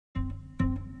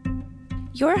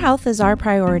Your health is our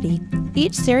priority.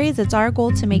 Each series, it's our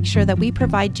goal to make sure that we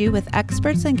provide you with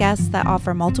experts and guests that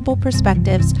offer multiple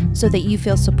perspectives so that you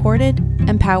feel supported,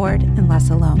 empowered, and less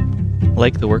alone.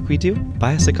 Like the work we do?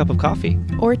 Buy us a cup of coffee.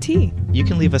 Or tea. You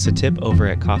can leave us a tip over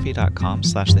at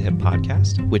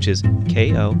ko-fi.com/thehippodcast, which is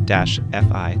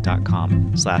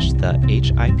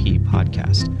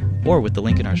ko-fi.com/thehip or with the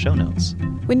link in our show notes.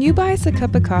 When you buy us a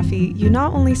cup of coffee, you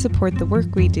not only support the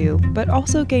work we do, but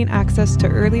also gain access to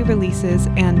early releases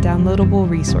and downloadable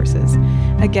resources.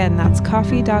 Again, that's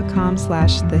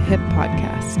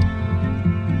ko-fi.com/thehippodcast.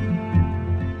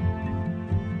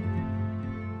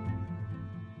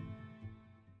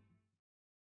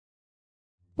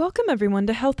 Welcome everyone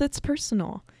to Health It's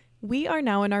Personal. We are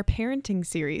now in our parenting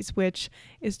series, which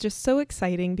is just so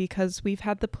exciting because we've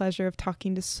had the pleasure of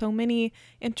talking to so many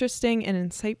interesting and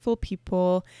insightful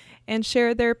people and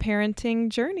share their parenting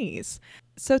journeys.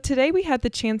 So today we had the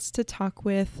chance to talk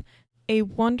with a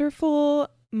wonderful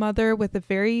mother with a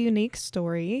very unique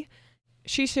story.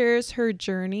 She shares her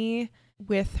journey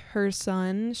with her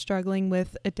son struggling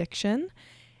with addiction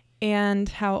and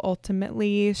how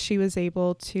ultimately she was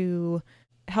able to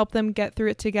help them get through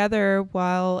it together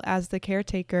while, as the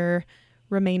caretaker,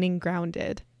 remaining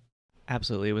grounded.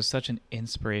 Absolutely. It was such an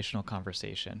inspirational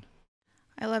conversation.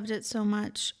 I loved it so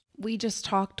much. We just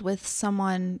talked with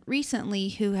someone recently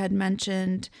who had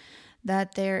mentioned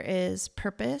that there is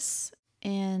purpose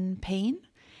in pain.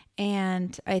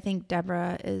 And I think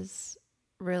Deborah is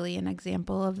really an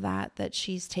example of that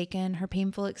she's taken her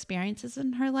painful experiences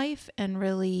in her life and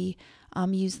really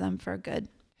used them for good.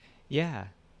 Yeah.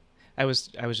 I was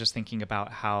just thinking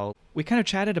about how we kind of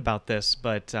chatted about this,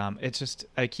 but it's just,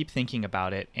 I keep thinking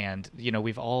about it. And, you know,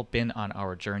 we've all been on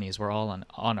our journeys. We're all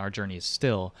on our journeys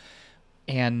still.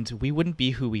 And we wouldn't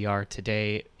be who we are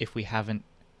today if we haven't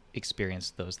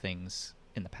experienced those things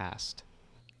in the past.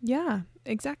 Yeah,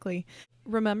 exactly.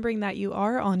 Remembering that you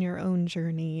are on your own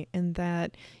journey and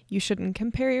that you shouldn't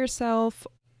compare yourself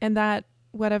and that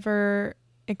whatever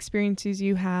experiences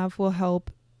you have will help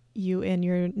you in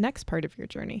your next part of your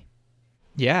journey.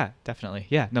 Yeah, definitely.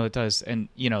 Yeah, no, it does. And,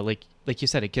 you know, like you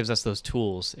said, it gives us those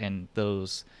tools and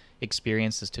those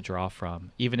experiences to draw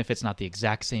from. Even if it's not the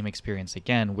exact same experience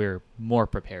again, we're more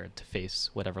prepared to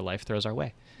face whatever life throws our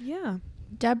way. Yeah.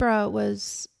 Deborah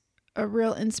was a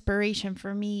real inspiration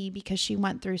for me because she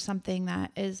went through something that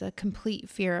is a complete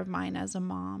fear of mine as a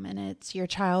mom, and it's your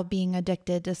child being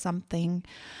addicted to something.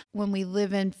 When we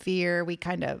live in fear, we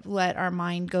kind of let our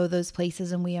mind go those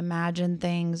places and we imagine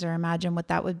things or imagine what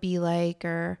that would be like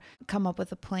or come up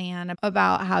with a plan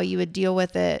about how you would deal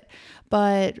with it.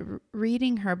 But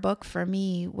reading her book for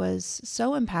me was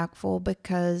so impactful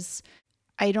because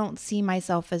I don't see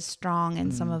myself as strong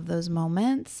in some of those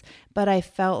moments, but I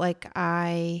felt like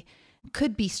I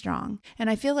could be strong. And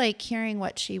I feel like hearing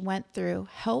what she went through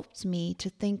helped me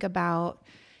to think about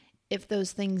if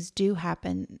those things do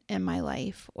happen in my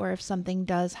life or if something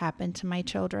does happen to my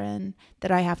children that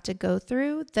I have to go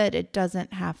through, that it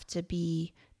doesn't have to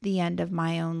be the end of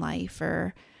my own life,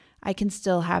 or I can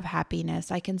still have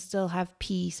happiness. I can still have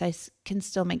peace. I can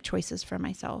still make choices for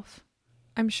myself.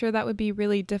 I'm sure that would be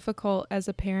really difficult as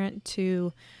a parent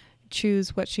to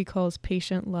choose what she calls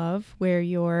patient love, where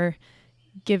you're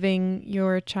giving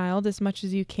your child as much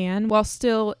as you can while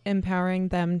still empowering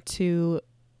them to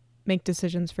make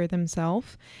decisions for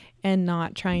themselves and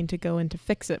not trying to go into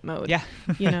fix-it mode. Yeah.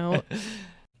 You know,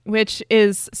 which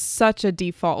is such a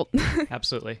default.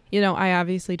 Absolutely. You know, I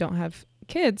obviously don't have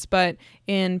kids, but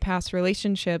in past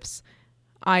relationships,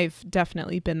 I've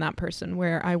definitely been that person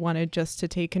where I wanted just to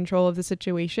take control of the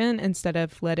situation instead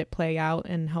of let it play out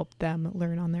and help them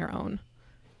learn on their own.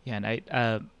 Yeah,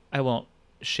 and I won't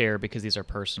share because these are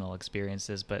personal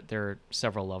experiences, but there are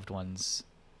several loved ones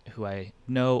who I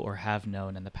know or have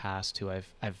known in the past who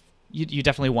you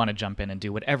definitely want to jump in and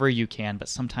do whatever you can, but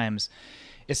sometimes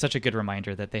it's such a good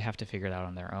reminder that they have to figure it out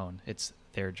on their own. It's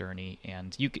their journey,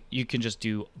 and you can just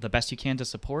do the best you can to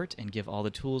support and give all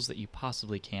the tools that you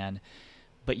possibly can,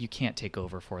 but you can't take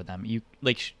over for them. You,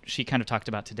 like she kind of talked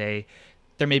about today,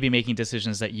 they're maybe making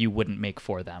decisions that you wouldn't make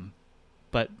for them,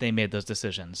 but they made those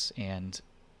decisions. And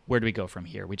where do we go from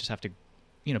here? We just have to,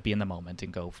 you know, be in the moment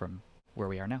and go from where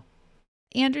we are now.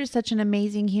 Andrew's such an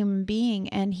amazing human being,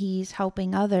 and he's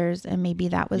helping others. And maybe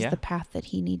that was the path that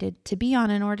he needed to be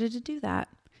on in order to do that.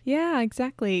 Yeah,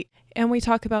 exactly. And we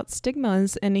talk about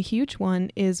stigmas, and a huge one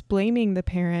is blaming the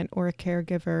parent or a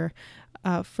caregiver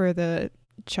for the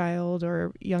child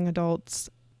or young adult's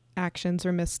actions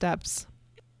or missteps.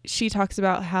 She talks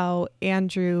about how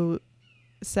Andrew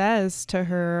says to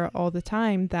her all the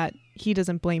time that he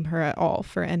doesn't blame her at all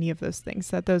for any of those things,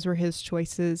 that those were his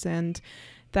choices and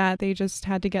that they just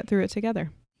had to get through it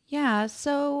together. Yeah,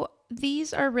 so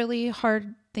these are really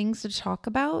hard things to talk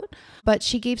about, but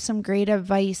she gave some great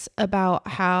advice about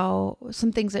how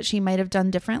some things that she might have done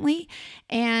differently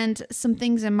and some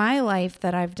things in my life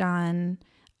that I've done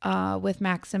with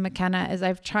Max and McKenna is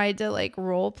I've tried to like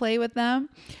role play with them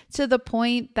to the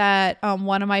point that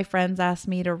one of my friends asked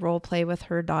me to role play with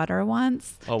her daughter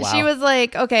once. Oh, wow. She was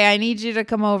like, "Okay, I need you to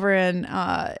come over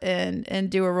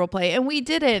and do a role play," and we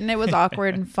did it, and it was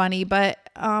awkward and funny. But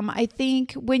I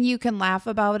think when you can laugh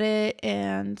about it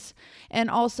and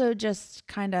also just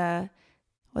kind of,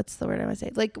 what's the word I want to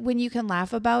say? Like when you can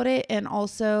laugh about it and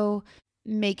also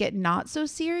make it not so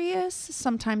serious,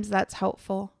 sometimes that's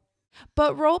helpful.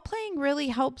 But role playing really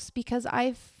helps because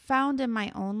I've found in my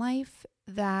own life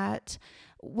that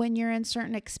when you're in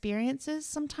certain experiences,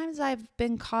 sometimes I've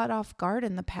been caught off guard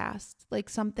in the past. Like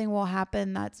something will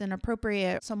happen that's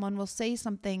inappropriate. Someone will say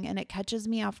something and it catches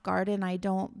me off guard and I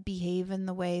don't behave in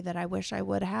the way that I wish I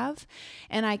would have.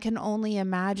 And I can only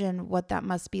imagine what that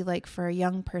must be like for a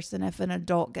young person if an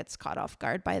adult gets caught off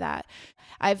guard by that.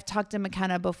 I've talked to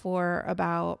McKenna before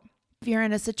about, if you're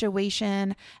in a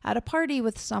situation at a party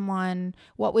with someone,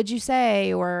 what would you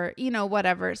say? Or,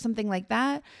 whatever, something like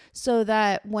that. So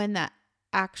that when that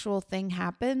actual thing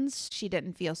happens, she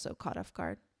didn't feel so caught off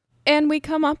guard. And we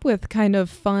come up with kind of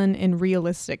fun and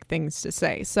realistic things to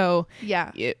say. So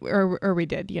yeah, or we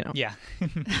did, Yeah,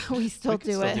 we still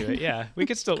do it. Yeah, we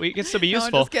could still be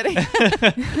useful. No, I'm just kidding.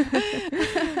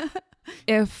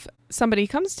 If somebody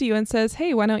comes to you and says,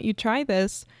 "Hey, why don't you try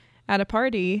this at a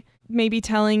party?" Maybe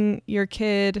telling your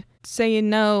kid, saying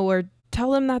no, or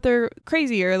tell them that they're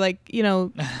crazy, or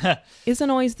isn't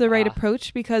always the right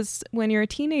approach, because when you're a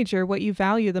teenager, what you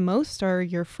value the most are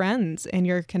your friends and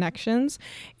your connections,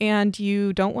 and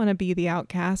you don't want to be the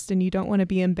outcast and you don't want to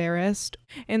be embarrassed.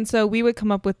 And so we would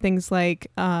come up with things like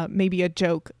maybe a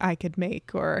joke I could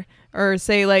make, or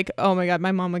say like, "Oh my God,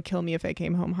 my mom would kill me if I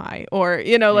came home high," or,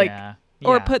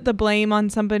 or put the blame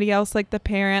on somebody else, like the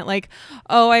parent, like,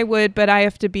 "Oh, I would, but I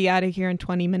have to be out of here in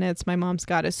 20 minutes. My mom's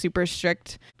got a super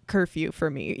strict curfew for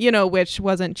me," which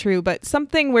wasn't true, but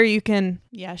something where you can.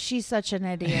 Yeah, she's such an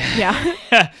idiot.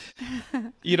 Yeah.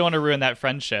 You don't want to ruin that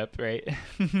friendship, right?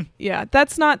 Yeah,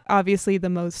 that's not obviously the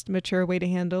most mature way to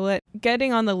handle it.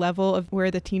 Getting on the level of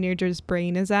where the teenager's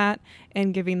brain is at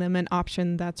and giving them an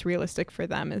option that's realistic for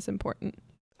them is important.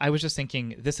 I was just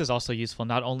thinking this is also useful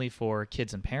not only for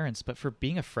kids and parents, but for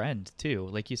being a friend too.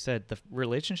 Like you said, the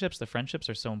relationships, the friendships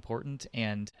are so important.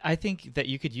 And I think that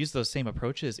you could use those same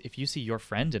approaches if you see your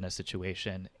friend in a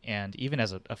situation, and even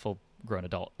as a full grown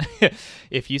adult.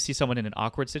 If you see someone in an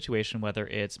awkward situation, whether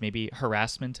it's maybe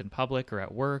harassment in public or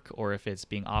at work, or if it's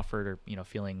being offered or,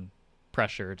 feeling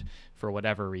pressured for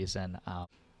whatever reason,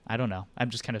 I don't know.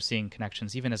 I'm just kind of seeing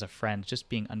connections, even as a friend, just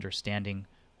being understanding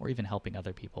or even helping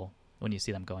other people when you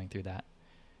see them going through that.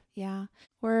 Yeah.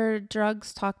 Were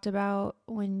drugs talked about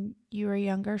when you were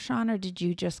younger, Sean, or did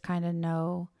you just kind of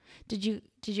know? Did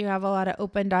you have a lot of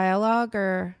open dialogue,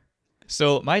 or?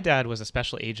 So my dad was a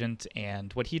special agent,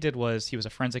 and what he did was he was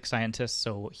a forensic scientist.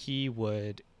 So he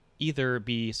would either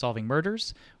be solving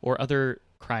murders or other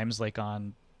crimes like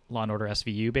on Law and Order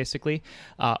SVU, basically,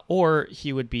 or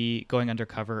he would be going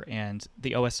undercover, and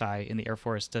the OSI in the Air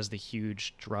Force does the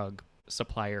huge drug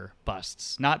supplier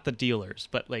busts, not the dealers,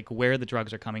 but like where the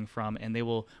drugs are coming from, and they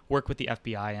will work with the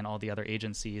FBI and all the other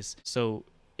agencies. So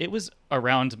it was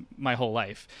around my whole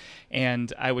life,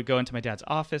 and I would go into my dad's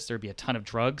office. There'd be a ton of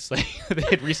drugs like they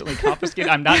had recently confiscated.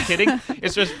 I'm not kidding.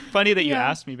 It's just funny that you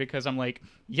asked me, because I'm like,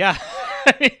 yeah.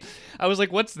 I was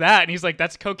like, "What's that?" And he's like,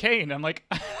 "That's cocaine." I'm like,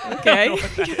 okay.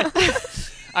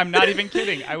 I'm not even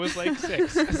kidding. I was like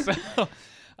 6. So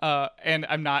and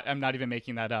I'm not even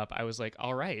making that up. I was like,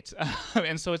 all right.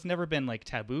 And so it's never been like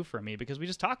taboo for me, because we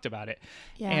just talked about it.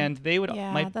 Yeah. And they would,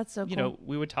 that's so cool.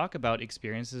 we would talk about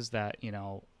experiences that,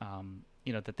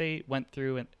 that they went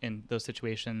through in those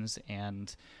situations.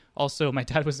 And also my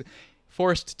dad was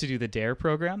forced to do the DARE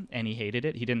program, and he hated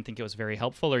it. He didn't think it was very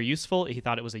helpful or useful. He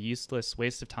thought it was a useless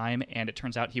waste of time, and it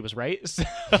turns out he was right. So,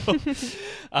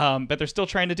 but they're still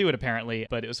trying to do it, apparently.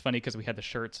 But it was funny because we had the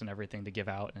shirts and everything to give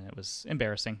out, and it was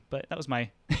embarrassing. But that was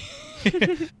my...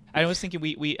 I was thinking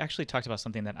we actually talked about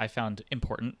something that I found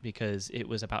important, because it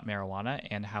was about marijuana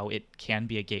and how it can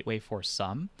be a gateway for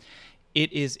some.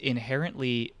 It is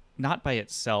inherently, not by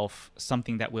itself,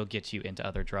 something that will get you into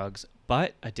other drugs,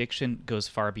 but addiction goes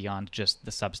far beyond just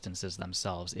the substances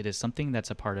themselves. It is something that's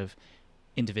a part of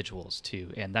individuals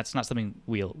too, and that's not something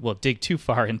we'll dig too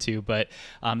far into, but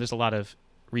there's a lot of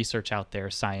research out there,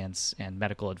 science and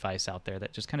medical advice out there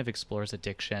that just kind of explores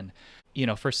addiction. You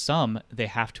know, for some, they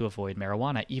have to avoid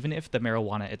marijuana, even if the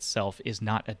marijuana itself is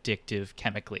not addictive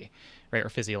chemically, right, or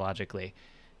physiologically,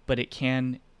 but it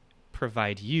can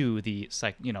provide you the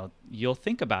you'll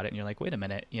think about it and you're like, wait a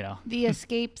minute, The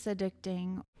escape's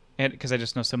addicting. and because I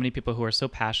just know so many people who are so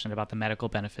passionate about the medical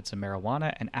benefits of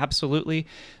marijuana, and absolutely,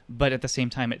 but at the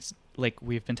same time, it's like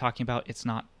we've been talking about, it's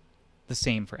not the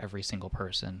same for every single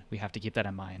person. We have to keep that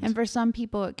in mind. And for some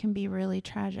people, it can be really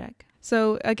tragic.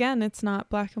 So again, it's not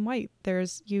black and white.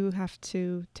 You have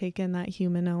to take in that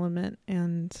human element,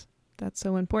 and that's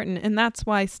so important. And that's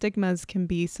why stigmas can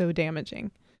be so damaging.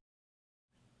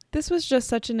 This was just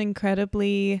such an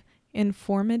incredibly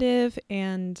informative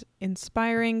and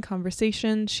inspiring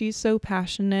conversation. She's so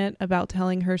passionate about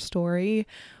telling her story,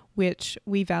 which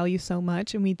we value so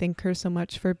much, and we thank her so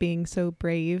much for being so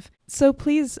brave. So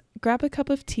please grab a cup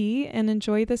of tea and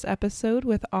enjoy this episode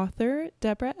with author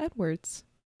Deborah Edwards.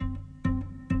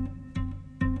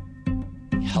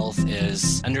 Health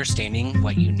is understanding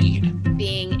what you need,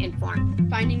 being informed,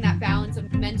 finding that balance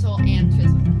of mental and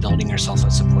physical, building yourself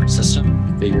a support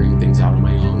system, figuring things out on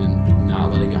my own and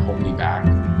not letting it hold me back.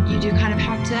 You do kind of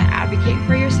have to advocate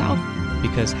for yourself.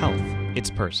 Because health, it's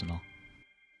personal.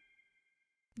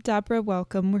 Deborah,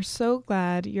 welcome. We're so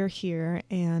glad you're here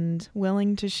and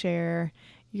willing to share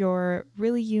your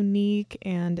really unique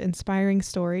and inspiring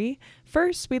story.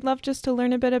 First, we'd love just to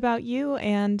learn a bit about you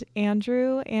and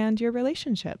Andrew and your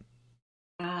relationship.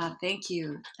 Thank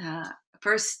you.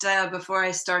 First, before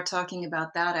I start talking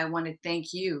about that, I want to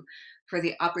thank you for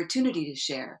the opportunity to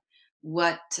share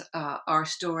what our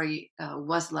story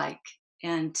was like,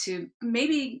 and to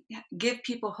maybe give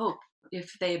people hope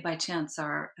if they by chance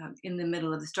are in the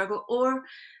middle of the struggle, or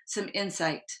some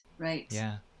insight, right?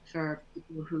 Yeah. For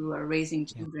people who are raising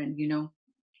children,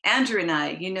 Andrew and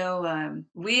I,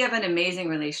 we have an amazing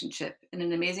relationship, and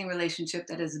an amazing relationship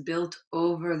that is built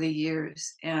over the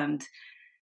years. And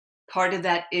part of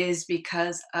that is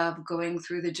because of going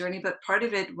through the journey, but part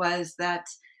of it was that,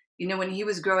 when he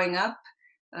was growing up,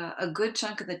 a good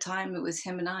chunk of the time it was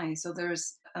him and I. So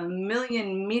there's a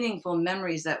million meaningful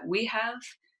memories that we have.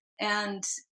 And,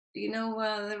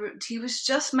 he was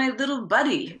just my little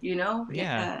buddy,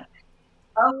 Yeah.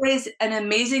 Always an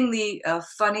amazingly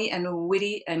funny and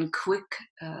witty and quick,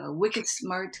 wicked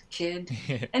smart kid.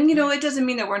 And, it doesn't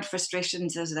mean there weren't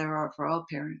frustrations, as there are for all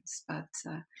parents, but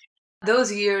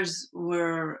those years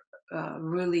were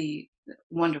really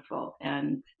wonderful.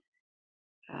 And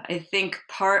I think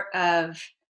part of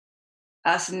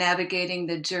us navigating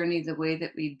the journey the way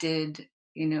that we did,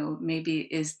 maybe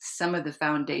is some of the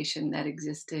foundation that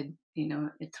existed,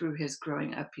 through his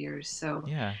growing up years. So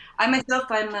Yeah. I myself,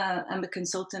 I'm a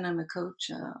consultant, I'm a coach,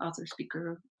 author,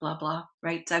 speaker, blah, blah,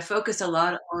 right? I focus a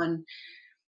lot on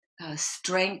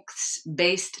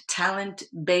strengths-based,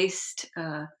 talent-based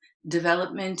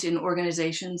development in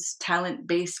organizations,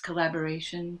 talent-based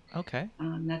collaboration. Okay.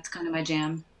 That's kind of my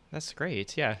jam. That's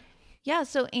great. Yeah. Yeah,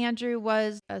 so Andrew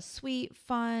was a sweet,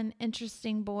 fun,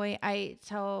 interesting boy. I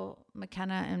tell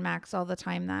McKenna and Max all the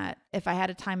time that if I had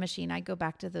a time machine, I'd go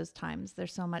back to those times. They're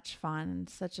so much fun and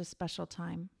such a special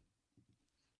time.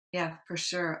 Yeah, for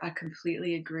sure. I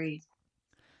completely agree.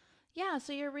 Yeah,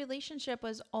 so your relationship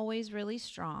was always really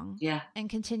strong. Yeah. And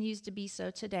continues to be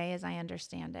so today, as I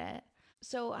understand it.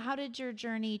 So how did your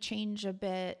journey change a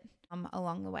bit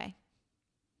along the way?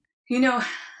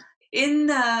 In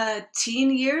the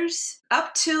teen years,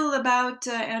 up till about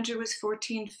Andrew was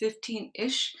 14,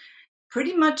 15-ish,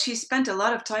 pretty much he spent a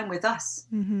lot of time with us.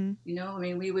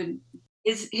 Mm-hmm. We would,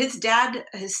 his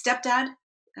stepdad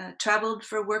traveled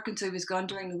for work until he was gone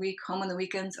during the week, home on the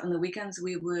weekends. On the weekends,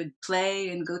 we would play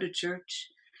and go to church.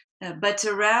 But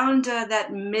around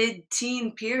that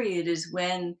mid-teen period is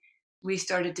when we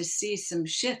started to see some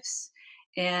shifts.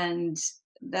 And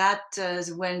that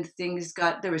is when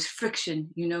there was friction,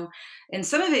 and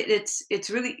some of it, it's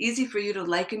really easy for you to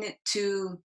liken it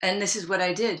to, and this is what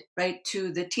I did, right,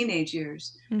 to the teenage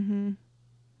years. Mm-hmm.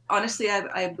 Honestly,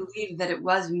 I believe that it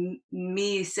was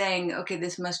me saying, okay,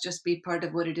 this must just be part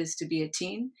of what it is to be a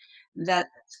teen, that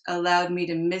allowed me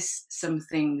to miss some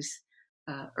things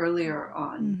earlier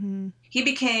on. Mm-hmm. He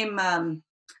became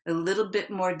a little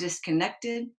bit more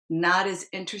disconnected, not as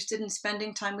interested in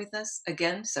spending time with us.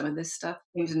 Again, some of this stuff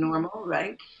seems normal,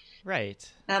 right?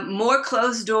 Right. More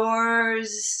closed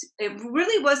doors. It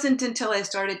really wasn't until I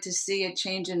started to see a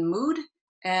change in mood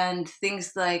and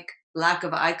things like lack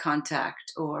of eye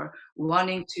contact or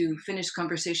wanting to finish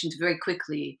conversations very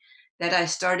quickly that I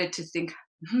started to think,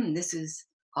 this is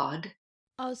odd.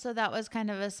 Oh, so that was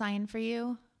kind of a sign for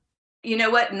you? You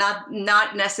know what?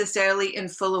 Not necessarily in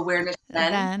full awareness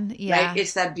then, Then, right? yeah.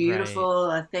 It's that Right.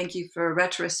 beautiful thank you for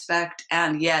retrospect,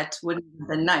 and yet wouldn't it have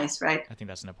been nice, right? I think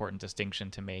that's an important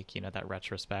distinction to make, that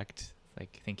retrospect,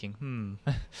 like thinking,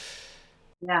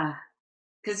 Yeah,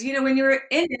 because when you're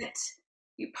in it,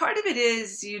 part of it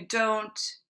is you don't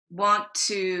want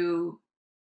to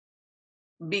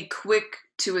be quick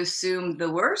to assume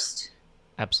the worst.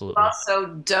 You Absolutely. also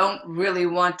don't really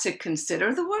want to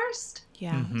consider the worst.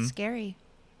 Yeah. Mhm. Scary.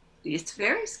 It's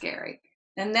very scary.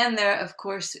 And then there, of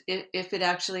course, if it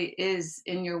actually is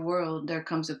in your world, there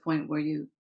comes a point where you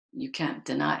can't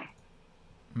deny.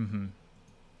 Mm-hmm.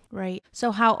 Right.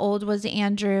 So how old was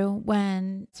Andrew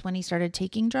when he started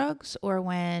taking drugs, or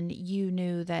when you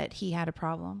knew that he had a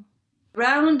problem?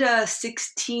 Around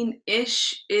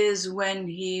 16-ish is when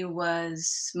he was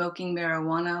smoking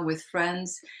marijuana with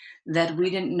friends that we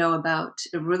didn't know about.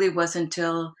 It really wasn't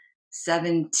until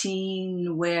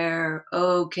 17 where,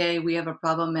 okay, we have a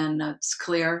problem and it's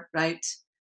clear, right?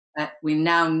 That we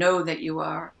now know that you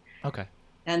are. Okay.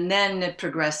 And then it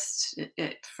progressed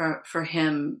for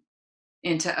him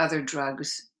into other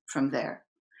drugs from there.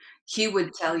 He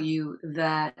would tell you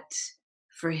that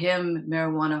for him,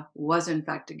 marijuana was in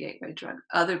fact a gateway drug.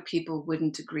 Other people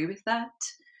wouldn't agree with that,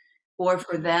 or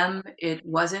for them, it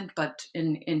wasn't, but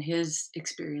in his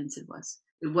experience, it was.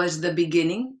 It was the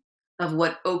beginning of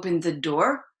what opened the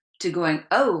door to going,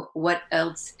 oh, what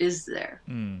else is there?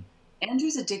 Mm.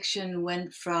 Andrew's addiction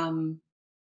went from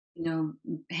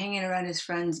hanging around his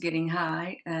friends getting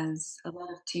high, as a lot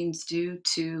of teens do,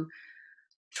 to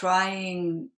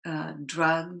trying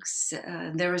drugs.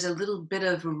 There was a little bit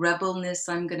of rebelness,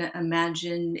 I'm going to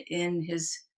imagine, in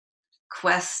his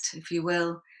quest, if you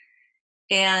will.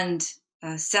 And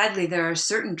sadly, there are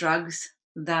certain drugs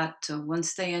that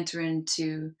once they enter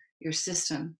into your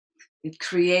system, it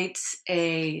creates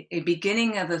a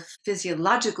beginning of a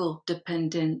physiological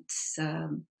dependence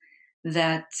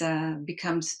that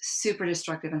becomes super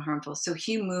destructive and harmful. So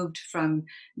he moved from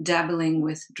dabbling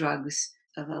with drugs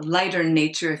of a lighter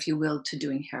nature, if you will, to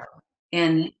doing heroin.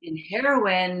 And in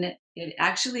heroin, it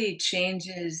actually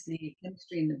changes the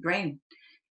chemistry in the brain,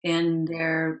 and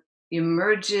there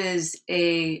emerges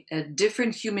a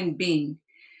different human being.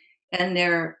 And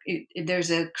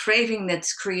there's a craving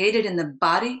that's created in the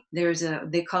body.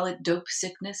 They call it dope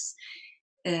sickness,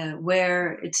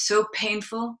 where it's so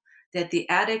painful that the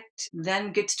addict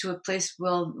then gets to a place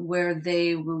where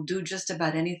they will do just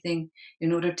about anything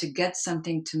in order to get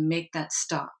something to make that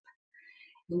stop.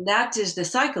 And that is the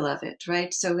cycle of it,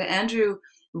 right? So Andrew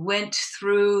went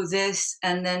through this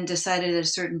and then decided at a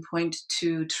certain point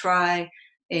to try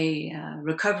a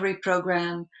recovery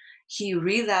program. He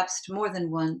relapsed more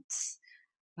than once.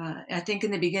 I think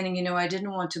in the beginning, I didn't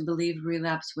want to believe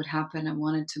relapse would happen. I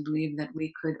wanted to believe that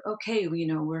we could, okay,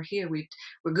 we're here,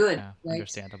 we're good, Yeah. right?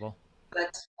 Understandable.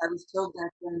 But I was told that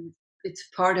it's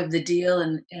part of the deal,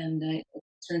 and it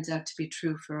turns out to be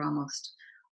true for almost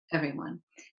everyone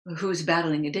who's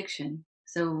battling addiction.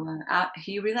 So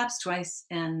he relapsed twice,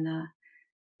 and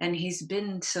he's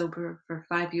been sober for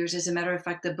 5 years. As a matter of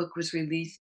fact, the book was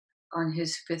released on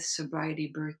his fifth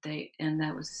sobriety birthday, and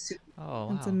that was super.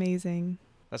 Oh, That's wow. amazing.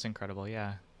 That's incredible.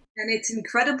 Yeah. And it's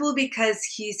incredible because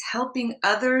he's helping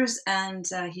others, and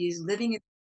he's living it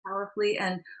powerfully.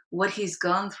 And what he's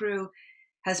gone through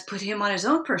has put him on his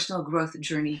own personal growth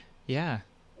journey. Yeah.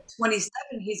 At 27,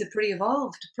 he's a pretty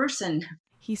evolved person.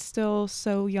 He's still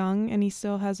so young and he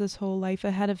still has his whole life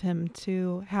ahead of him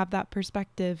to have that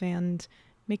perspective and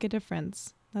make a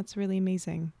difference. That's really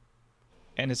amazing.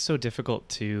 And it's so difficult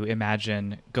to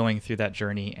imagine going through that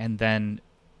journey and then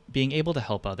being able to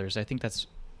help others. I think that's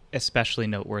especially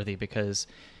noteworthy because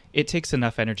it takes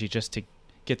enough energy just to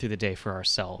get through the day for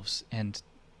ourselves. And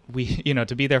we,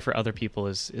 to be there for other people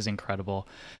is incredible.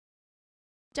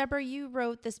 Deborah, you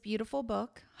wrote this beautiful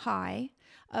book, High,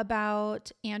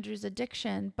 about Andrew's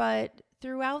addiction, but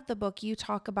throughout the book, you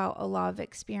talk about a lot of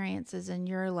experiences in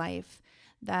your life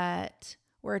that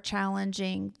were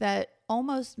challenging, that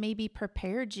almost maybe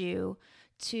prepared you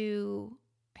to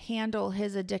handle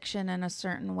his addiction in a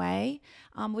certain way.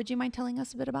 Would you mind telling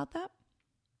us a bit about that?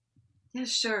 Yeah,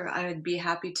 sure. I would be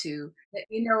happy to.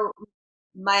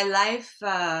 My life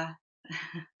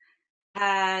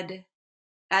had,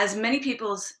 as many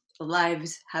people's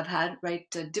lives have had, right?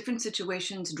 Different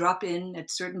situations drop in at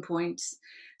certain points,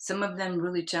 some of them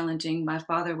really challenging. My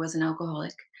father was an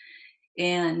alcoholic,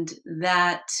 and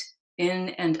that in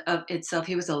and of itself,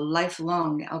 he was a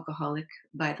lifelong alcoholic,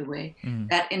 by the way. Mm.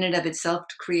 That in and of itself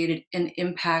created an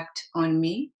impact on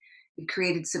me. It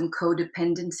created some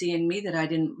codependency in me that I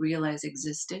didn't realize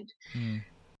existed. Mm.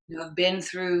 I've been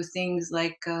through things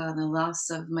like the loss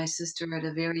of my sister at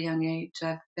a very young age.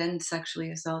 I've been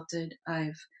sexually assaulted.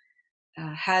 I've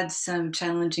had some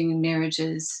challenging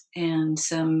marriages and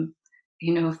some,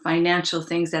 financial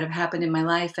things that have happened in my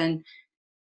life, and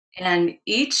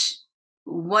each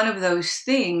one of those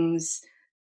things,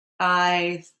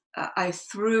 I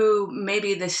through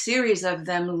maybe the series of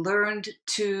them learned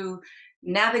to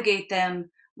navigate them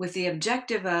with the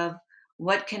objective of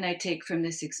what can I take from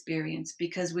this experience?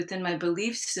 Because within my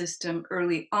belief system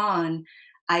early on,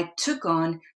 I took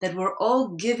on that we're all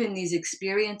given these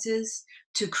experiences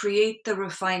to create the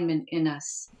refinement in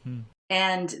us. Hmm.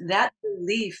 And that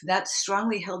belief, that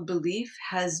strongly held belief,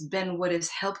 has been what has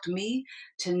helped me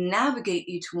to navigate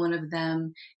each one of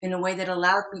them in a way that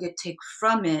allowed me to take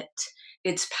from it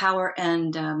its power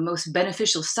and most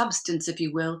beneficial substance, if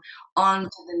you will, on to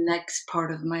the next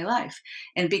part of my life.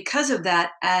 And because of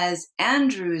that, as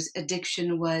Andrew's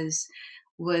addiction was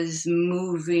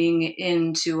moving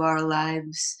into our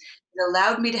lives, it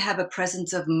allowed me to have a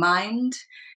presence of mind,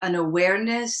 an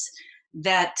awareness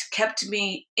that kept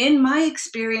me in my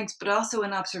experience, but also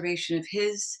in observation of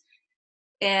his.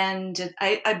 And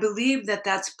I believe that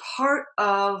that's part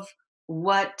of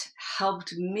what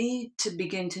helped me to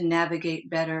begin to navigate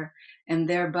better and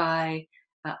thereby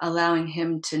allowing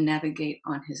him to navigate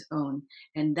on his own.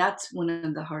 And that's one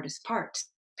of the hardest parts.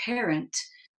 Parent,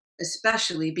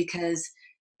 especially because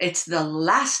it's the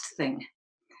last thing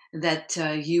that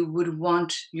you would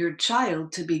want your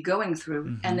child to be going through.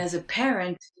 Mm-hmm. And as a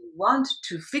parent, you want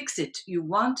to fix it, you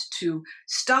want to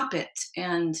stop it.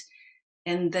 And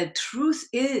the truth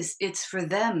is, it's for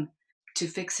them to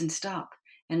fix and stop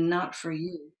and not for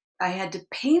you. I had to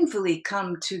painfully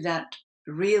come to that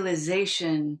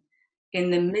realization in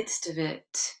the midst of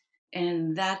it.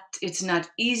 And that it's not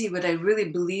easy, but I really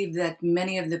believe that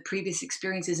many of the previous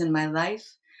experiences in my life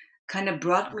kind of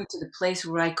brought me to the place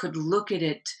where I could look at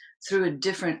it through a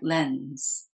different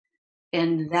lens.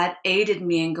 And that aided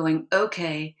me in going,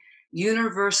 okay,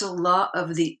 universal law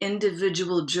of the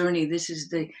individual journey. This is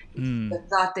the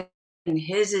thought that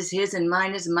his is his and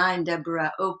mine is mine,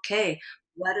 Deborah. Okay,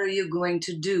 what are you going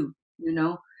to do?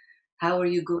 How are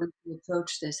you going to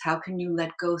approach this? How can you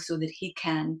let go so that he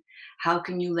can? How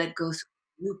can you let go so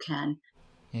you can?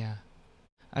 Yeah.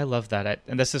 I love that.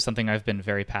 And this is something I've been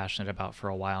very passionate about for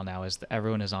a while now, is that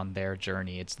everyone is on their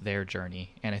journey. It's their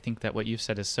journey. And I think that what you've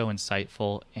said is so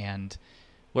insightful. And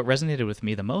what resonated with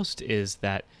me the most is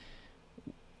that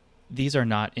these are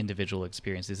not individual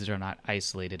experiences. These are not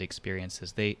isolated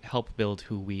experiences. They help build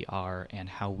who we are and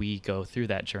how we go through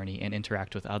that journey and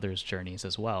interact with others' journeys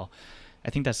as well. I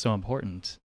think that's so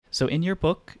important. So in your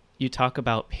book, you talk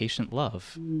about patient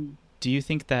love. Do you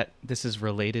think that this is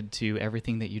related to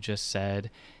everything that you just said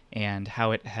and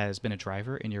how it has been a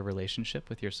driver in your relationship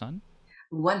with your son?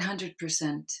 100%.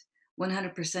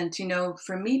 100%.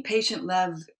 For me, patient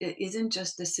love isn't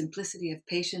just the simplicity of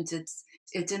patience.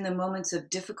 It's in the moments of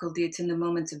difficulty. It's in the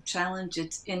moments of challenge.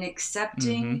 It's in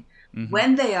accepting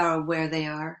when they are where they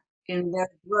are in their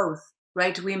growth,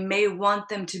 right? We may want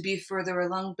them to be further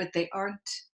along, but they aren't.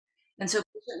 And so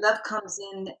patient love comes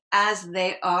in as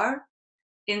they are,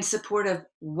 in support of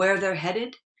where they're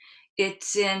headed.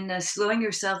 It's in slowing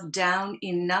yourself down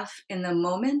enough in the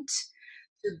moment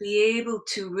to be able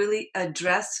to really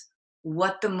address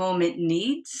what the moment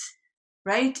needs,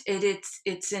 right?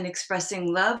 It's in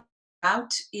expressing love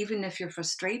out, even if you're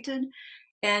frustrated.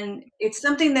 And it's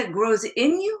something that grows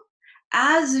in you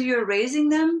as you're raising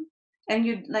them. And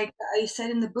you, like I said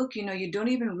in the book, you don't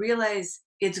even realize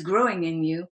it's growing in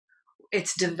you.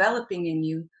 It's developing in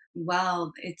you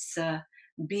while it's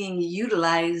being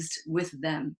utilized with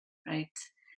them, right?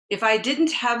 If I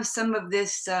didn't have some of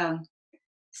this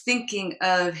thinking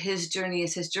of his journey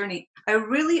as his journey, I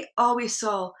really always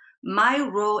saw my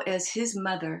role as his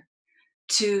mother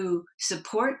to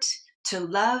support, to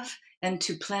love, and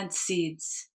to plant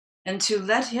seeds and to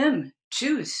let him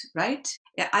choose, right?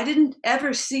 I didn't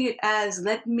ever see it as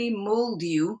let me mold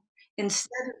you.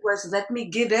 Instead, it was let me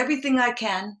give everything I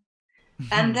can,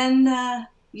 and then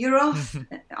you're off,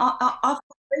 off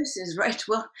the races, right?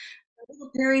 Well, the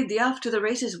little period, the off to the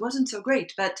races wasn't so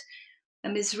great, but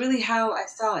it's really how I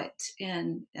saw it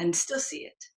and still see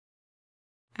it.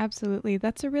 Absolutely.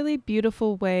 That's a really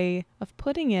beautiful way of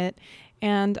putting it.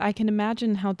 And I can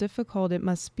imagine how difficult it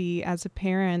must be as a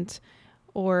parent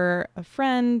or a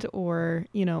friend or,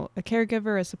 a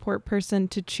caregiver, a support person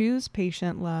to choose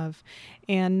patient love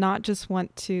and not just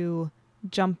want to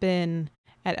jump in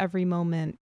at every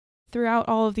moment. Throughout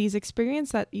all of these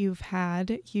experiences that you've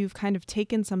had, you've kind of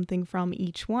taken something from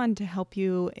each one to help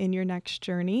you in your next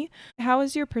journey. How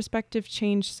has your perspective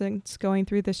changed since going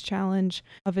through this challenge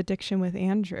of addiction with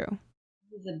Andrew?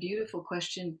 This is a beautiful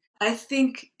question. I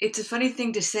think it's a funny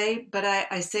thing to say, but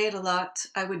I say it a lot.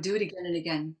 I would do it again and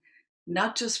again,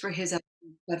 not just for his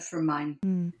actions, but for mine.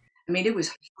 Mm. I mean, it was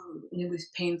hard and it was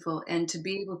painful. And to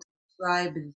be able to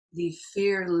describe the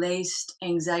fear laced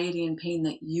anxiety and pain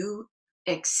that you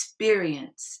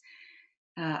experience,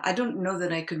 I don't know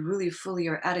that I could really fully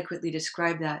or adequately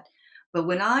describe that. But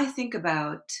when I think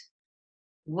about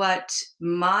what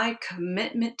my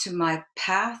commitment to my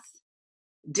path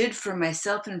did for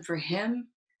myself and for him,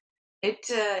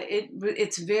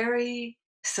 it's very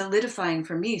solidifying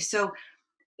for me. So,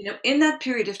 in that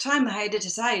period of time, I had to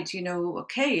decide,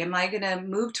 okay, am I going to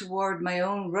move toward my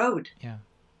own road Yeah.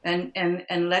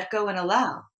 and let go and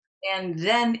allow? And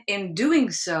then in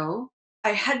doing so,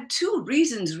 I had two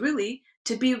reasons really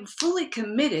to be fully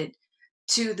committed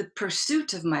to the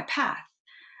pursuit of my path,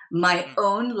 my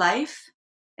own life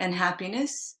and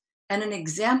happiness, and an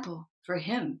example for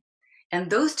him. And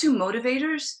those two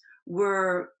motivators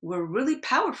were really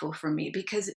powerful for me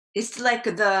because it's like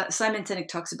the Simon Sinek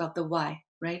talks about the why,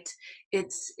 right?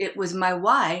 It was my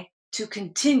why to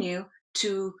continue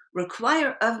to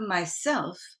require of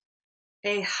myself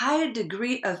a higher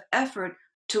degree of effort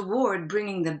toward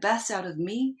bringing the best out of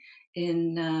me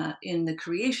in the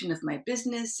creation of my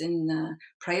business, in the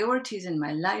priorities in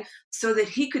my life, so that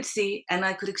he could see and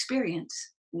I could experience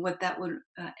what that would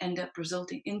end up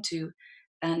resulting into.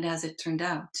 And as it turned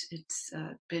out, it's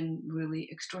been really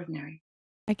extraordinary.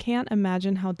 I can't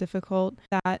imagine how difficult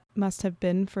that must have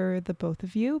been for the both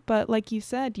of you. But like you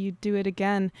said, you do it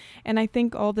again. And I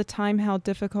think all the time how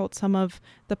difficult some of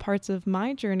the parts of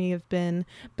my journey have been,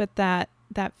 but that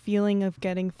feeling of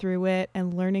getting through it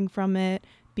and learning from it,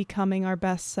 becoming our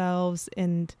best selves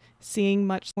and seeing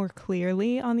much more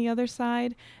clearly on the other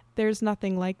side, there's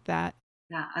nothing like that.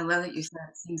 Yeah, I love that you said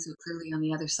seeing so clearly on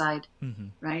the other side, Mm-hmm.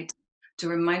 right? To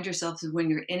remind yourself that when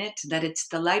you're in it, that it's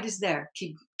the light is there.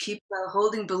 Keep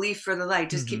holding belief for the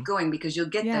light. Just keep going because you'll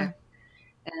get Yeah. there,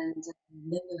 and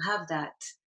then you'll have that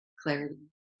clarity.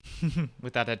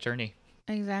 Without that journey.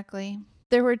 Exactly.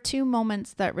 There were two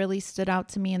moments that really stood out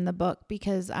to me in the book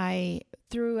because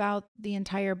throughout the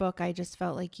entire book, I just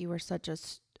felt like you were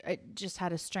it just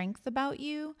had a strength about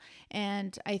you.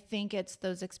 And I think it's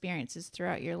those experiences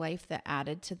throughout your life that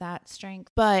added to that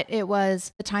strength. But it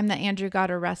was the time that Andrew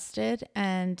got arrested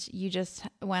and you just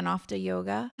went off to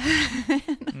yoga.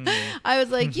 I was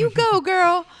like, you go,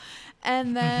 girl.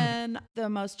 And then the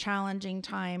most challenging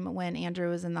time when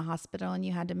Andrew was in the hospital and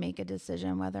you had to make a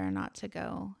decision whether or not to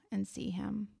go and see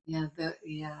him. Yeah, there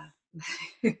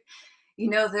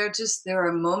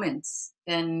are moments,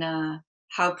 and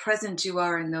how present you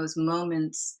are in those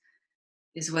moments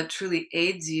is what truly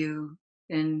aids you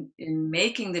in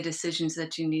making the decisions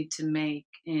that you need to make,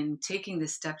 in taking the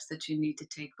steps that you need to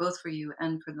take, both for you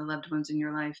and for the loved ones in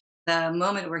your life. The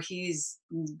moment where he's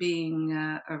being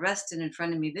arrested in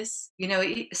front of me,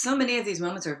 so many of these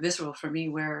moments are visceral for me,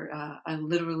 where I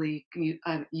literally,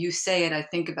 you say it, I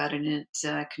think about it, and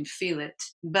I can feel it.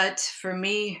 But for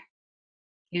me,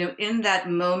 in that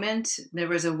moment, there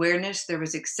was awareness, there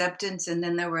was acceptance, and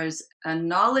then there was a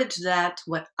knowledge that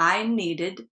what I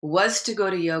needed was to go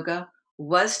to yoga,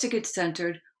 was to get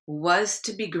centered, was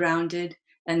to be grounded,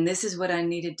 and this is what I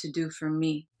needed to do for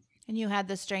me. And you had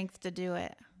the strength to do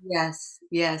it. Yes,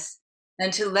 yes.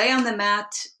 And to lay on the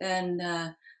mat and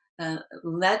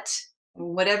let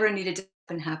whatever needed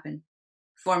to happen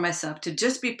for myself, to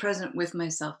just be present with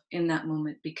myself in that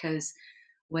moment, because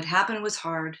what happened was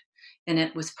hard and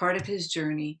it was part of his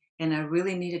journey, and I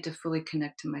really needed to fully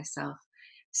connect to myself.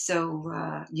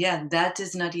 So, yeah, that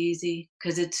is not easy,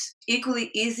 because it's equally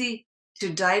easy to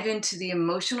dive into the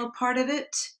emotional part of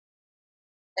it.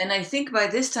 And I think by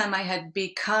this time I had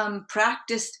become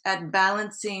practiced at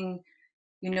balancing,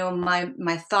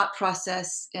 my thought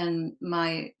process and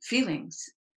my feelings,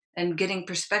 and getting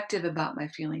perspective about my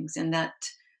feelings, and that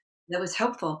was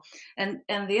helpful. And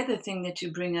the other thing that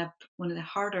you bring up, one of the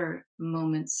harder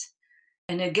moments,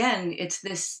 and again, it's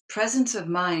this presence of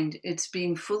mind. It's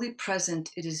being fully present.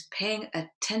 It is paying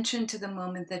attention to the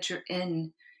moment that you're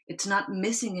in. It's not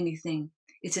missing anything.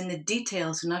 It's in the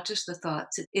details, not just the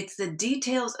thoughts. It's the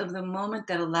details of the moment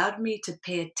that allowed me to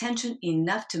pay attention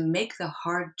enough to make the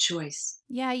hard choice.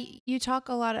 Yeah, you talk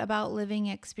a lot about living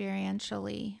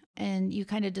experientially and you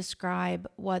kind of describe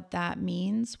what that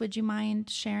means. Would you mind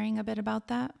sharing a bit about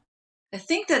that? I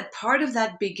think that part of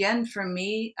that began for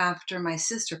me after my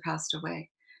sister passed away,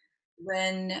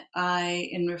 when I,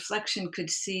 in reflection, could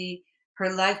see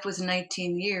Her life was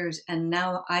 19 years, and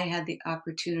now I had the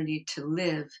opportunity to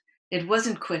live. It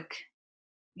wasn't quick.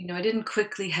 I didn't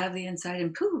quickly have the insight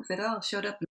and poof, it all showed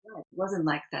up. It wasn't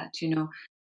like that.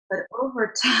 But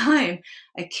over time,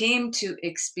 I came to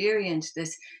experience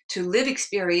this. To live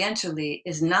experientially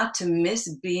is not to miss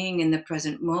being in the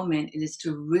present moment. It is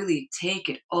to really take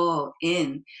it all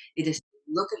in. It is to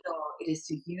look at it all. It is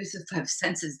to use the five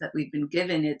senses that we've been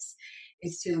given. It's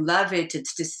to love it.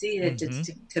 It's to see it. It's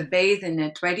Hmm. to bathe in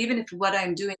it, right? Even if what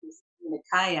I'm doing is in a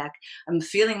kayak, I'm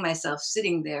feeling myself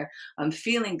sitting there. I'm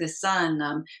feeling the sun.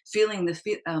 I'm feeling the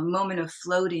moment of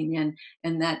floating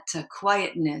and that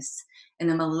quietness, and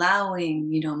I'm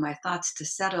allowing, my thoughts to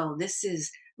settle. This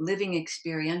is living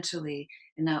experientially,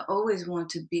 and I always want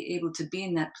to be able to be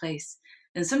in that place.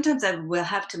 And sometimes I will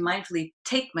have to mindfully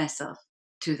take myself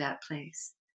to that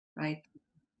place, right?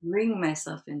 Bring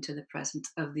myself into the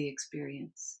presence of the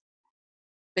experience.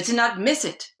 But to not miss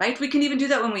it, right? We can even do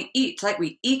that when we eat, like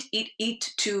we eat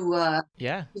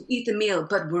Yeah. to eat the meal,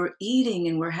 but we're eating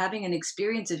and we're having an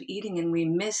experience of eating, and we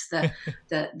miss the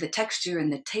texture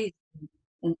and the taste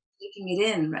and taking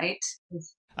it in, right?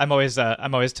 I'm always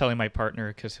telling my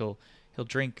partner, because he'll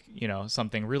drink,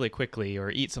 something really quickly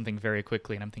or eat something very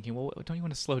quickly, and I'm thinking, well, don't you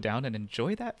want to slow down and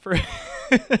enjoy that for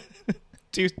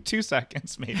two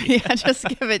seconds maybe? Yeah, just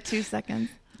give it 2 seconds.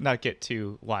 Not get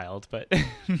too wild, but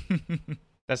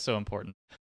that's so important.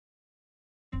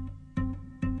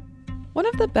 One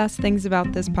of the best things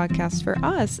about this podcast for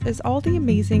us is all the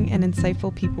amazing and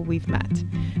insightful people we've met.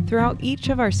 Throughout each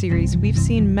of our series, we've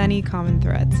seen many common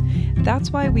threads.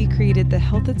 That's why we created the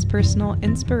Health It's Personal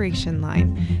Inspiration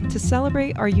Line, to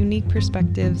celebrate our unique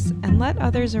perspectives and let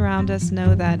others around us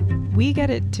know that we get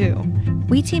it too.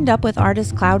 We teamed up with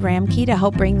artist Cloud Ramke to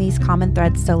help bring these common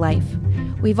threads to life.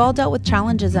 We've all dealt with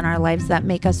challenges in our lives that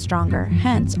make us stronger,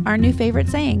 hence our new favorite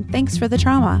saying, "Thanks for the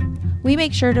trauma." We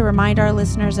make sure to remind our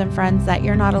listeners and friends that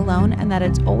you're not alone and that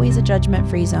it's always a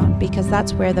judgment-free zone, because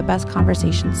that's where the best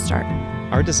conversations start.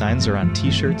 Our designs are on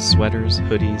t-shirts, sweaters,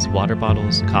 hoodies, water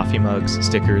bottles, coffee mugs,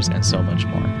 stickers, and so much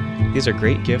more. These are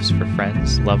great gifts for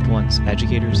friends, loved ones,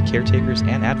 educators, caretakers,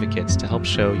 and advocates to help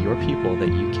show your people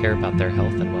that you care about their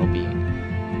health and well-being.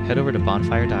 Head over to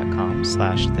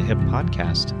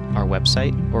bonfire.com/thehippodcast, our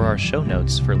website, or our show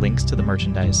notes for links to the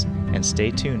merchandise, and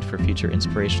stay tuned for future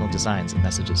inspirational designs and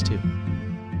messages too.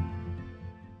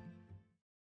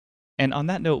 And on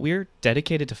that note, we're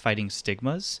dedicated to fighting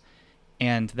stigmas,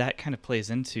 and that kind of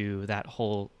plays into that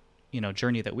whole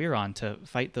journey that we're on to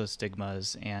fight those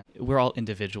stigmas. And we're all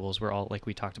individuals. We're all, like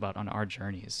we talked about, on our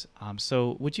journeys.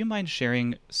 So would you mind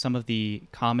sharing some of the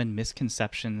common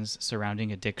misconceptions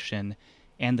surrounding addiction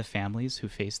and the families who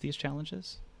face these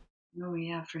challenges? Oh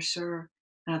yeah, for sure.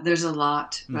 There's a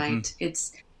lot, right?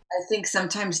 I think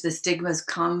sometimes the stigmas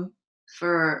come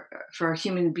for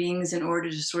human beings in order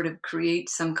to sort of create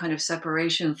some kind of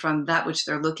separation from that which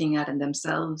they're looking at in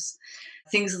themselves.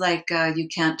 Things like you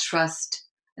can't trust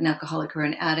an alcoholic or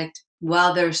an addict.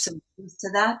 While there's some truth to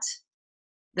that,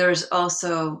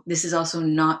 this is also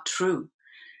not true,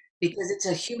 because it's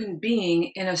a human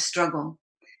being in a struggle.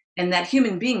 And that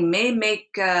human being may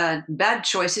make bad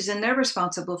choices, and they're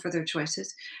responsible for their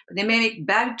choices. But they may make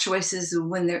bad choices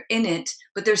when they're in it,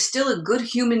 but they're still a good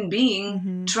human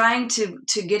being trying to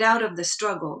get out of the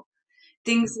struggle.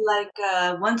 Things like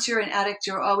once you're an addict,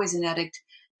 you're always an addict.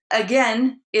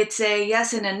 Again, it's a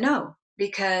yes and a no,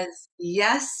 because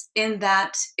yes, in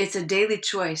that it's a daily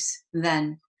choice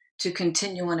then to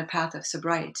continue on a path of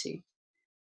sobriety.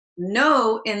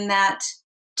 No, in that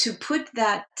to put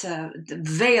that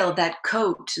veil, that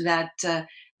coat, that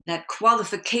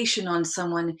qualification on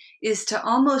someone is to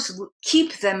almost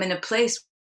keep them in a place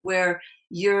where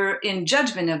you're in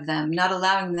judgment of them, not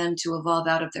allowing them to evolve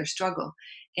out of their struggle.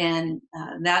 And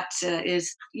that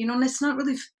is, it's not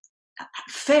really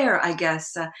fair, I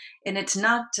guess, and it's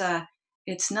not a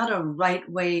right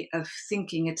way of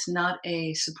thinking. It's not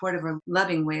a supportive or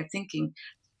loving way of thinking.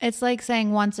 It's like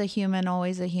saying once a human,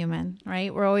 always a human,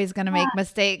 right? We're always going to make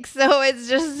mistakes. So it's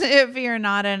just, if you're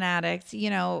not an addict,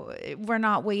 we're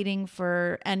not waiting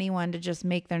for anyone to just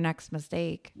make their next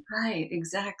mistake. Right,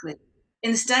 exactly.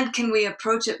 Instead, can we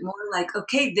approach it more like,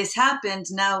 okay, this happened.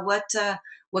 Now, what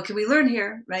can we learn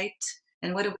here, right?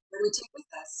 And what do we take with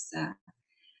us?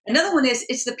 Another one is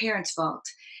it's the parent's fault.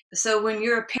 So when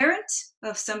you're a parent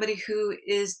of somebody who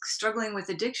is struggling with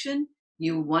addiction,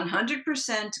 you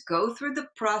 100% go through the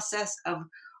process of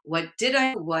what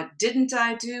didn't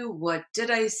I do, what did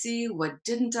I see, what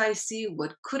didn't I see,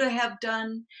 what could I have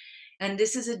done? And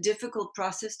this is a difficult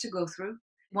process to go through.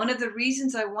 One of the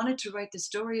reasons I wanted to write the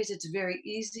story is it's very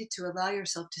easy to allow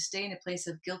yourself to stay in a place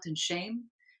of guilt and shame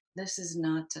This is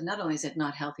not only is it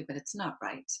not healthy, but it's not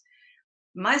right.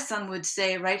 My son would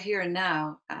say right here and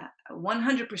now,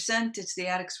 100% it's the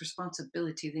addict's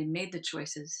responsibility. They made the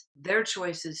choices, their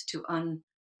choices to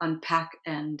unpack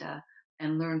and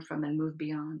learn from and move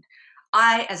beyond.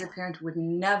 I, as a parent, would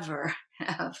never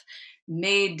have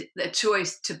made the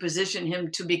choice to position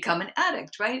him to become an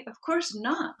addict, right? Of course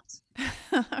not.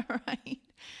 Right.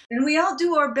 And we all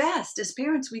do our best. As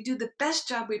parents, we do the best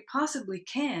job we possibly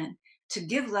can to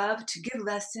give love, to give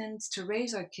lessons, to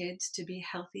raise our kids to be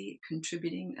healthy,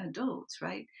 contributing adults,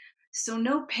 right? So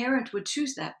no parent would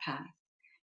choose that path.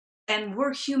 And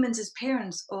we're humans as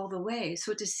parents all the way.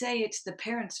 So to say it's the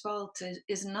parent's fault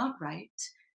is not right.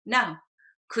 Now,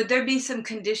 could there be some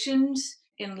conditions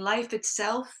in life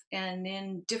itself and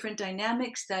in different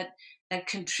dynamics that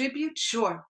contribute?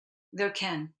 Sure, there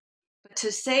can. But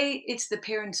to say it's the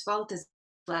parent's fault is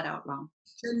flat out wrong.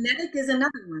 Genetic is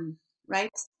another one,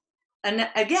 right? And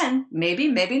again, maybe,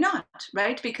 maybe not,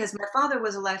 right? Because my father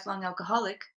was a lifelong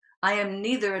alcoholic. I am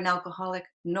neither an alcoholic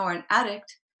nor an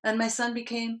addict, and my son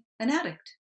became an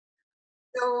addict.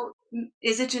 So,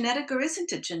 is it genetic or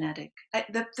isn't it genetic?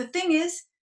 The thing is,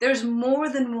 there's more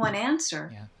than one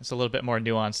answer. Yeah, it's a little bit more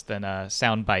nuanced than a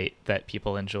sound bite that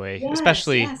people enjoy, Yes,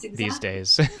 especially yes, these exactly.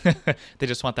 days. They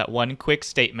just want that one quick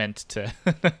statement to,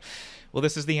 well,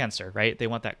 this is the answer, right? They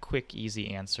want that quick,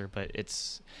 easy answer, but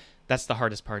that's the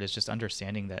hardest part, is just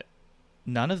understanding that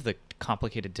none of the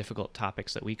complicated, difficult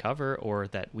topics that we cover or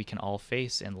that we can all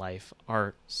face in life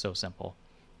are so simple.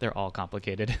 They're all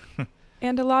complicated.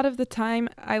 And a lot of the time,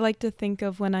 I like to think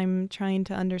of when I'm trying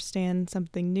to understand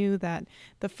something new that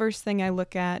the first thing I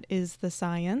look at is the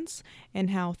science and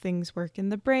how things work in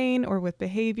the brain or with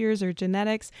behaviors or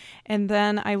genetics. And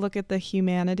then I look at the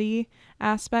humanity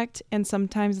aspect, and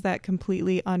sometimes that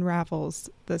completely unravels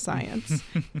the science.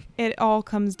 It all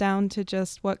comes down to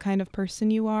just what kind of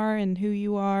person you are and who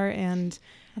you are. And,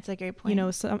 That's a great point.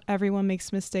 everyone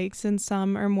makes mistakes, and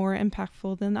some are more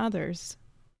impactful than others.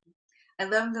 I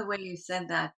love the way you said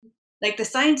that. Like the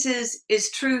science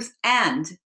is truth, and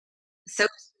so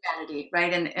is humanity,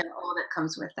 right? And all that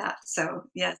comes with that. So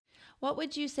yes. What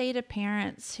would you say to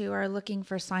parents who are looking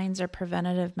for signs or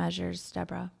preventative measures,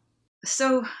 Deborah?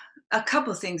 So a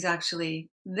couple things actually.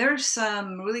 There's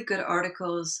some really good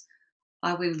articles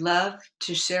I would love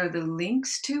to share the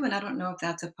links to, and I don't know if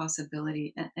that's a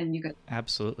possibility. And you guys,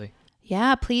 Absolutely.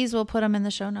 Yeah, please, we'll put them in the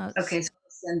show notes. okay, so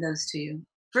I'll send those to you.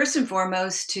 First and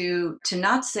foremost, to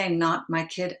not say not my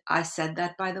kid. I said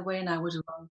that, by the way, and I was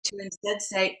wrong. To instead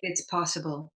say it's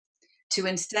possible. To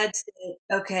instead say,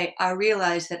 okay, I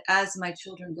realize that as my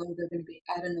children go, they're going to be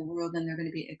out in the world and they're going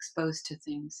to be exposed to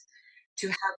things. To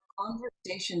have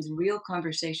conversations, real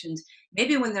conversations,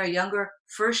 maybe when they're younger,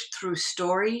 first through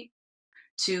story,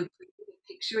 to create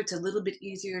a picture. It's a little bit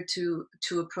easier to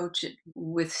approach it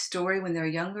with story when they're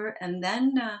younger, and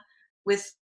then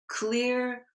with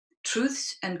clear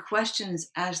truths and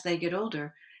questions as they get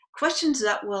older. Questions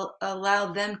that will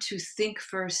allow them to think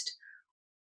first,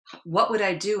 what would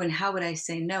I do and how would I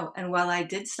say no? And while I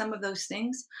did some of those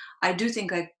things, I do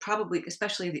think I probably,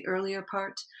 especially the earlier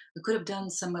part, I could have done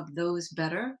some of those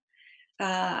better.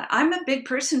 I'm a big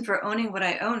person for owning what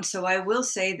I own. So I will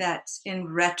say that in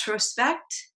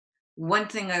retrospect, one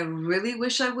thing I really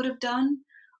wish I would have done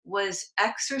was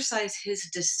exercise his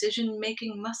decision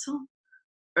making muscle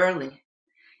early.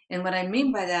 And what I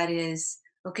mean by that is,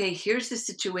 okay, here's the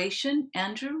situation,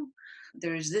 Andrew.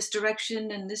 There's this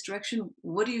direction and this direction.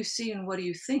 What do you see and what do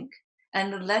you think?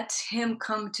 And let him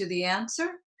come to the answer,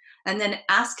 and then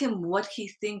ask him what he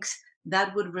thinks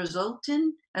that would result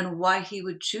in and why he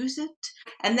would choose it.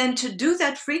 And then to do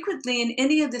that frequently in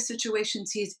any of the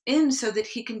situations he's in, so that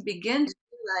he can begin to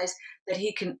realize that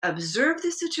he can observe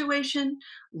the situation,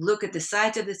 look at the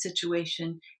sides of the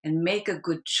situation, and make a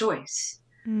good choice,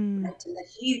 right? And that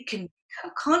he can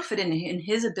become confident in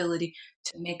his ability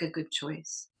to make a good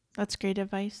choice. That's great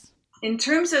advice. In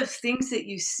terms of things that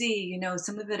you see,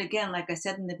 some of it, again, like I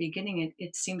said in the beginning,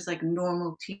 it seems like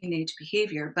normal teenage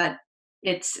behavior, but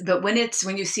when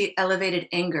you see elevated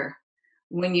anger,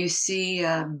 when you see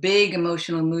big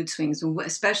emotional mood swings,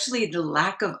 especially the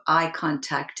lack of eye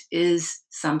contact is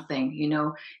something.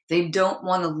 They don't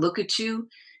want to look at you.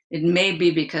 It may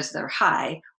be because they're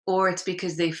high, or it's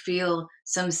because they feel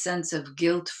some sense of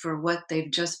guilt for what they've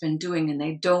just been doing and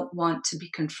they don't want to be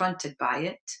confronted by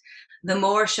it. The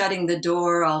more shutting the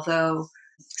door, although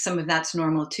some of that's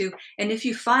normal too. And if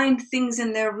you find things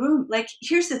in their room, like,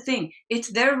 here's the thing,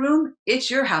 it's their room,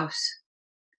 it's your house.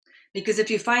 Because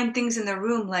if you find things in their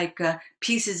room like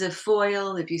pieces of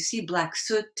foil, if you see black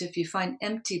soot, if you find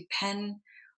empty pen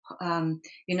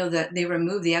that they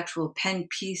remove the actual pen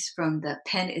piece from the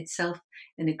pen itself,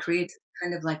 and it creates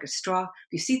kind of like a straw.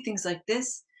 If you see things like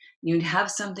this, you have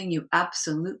something you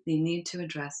absolutely need to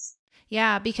address.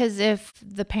 Yeah, because if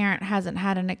the parent hasn't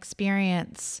had an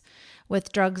experience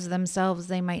with drugs themselves,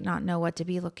 they might not know what to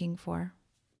be looking for.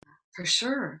 For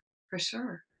sure, for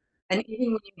sure. And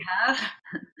even when you have,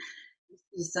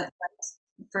 is that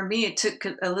for me, it took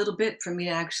a little bit for me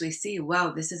to actually see,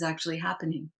 wow, this is actually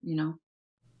happening.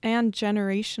 And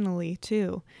generationally,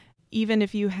 too. Even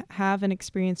if you have an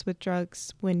experience with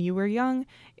drugs when you were young,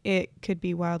 it could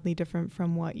be wildly different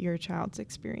from what your child's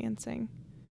experiencing.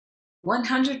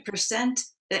 100%.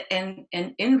 And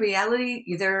in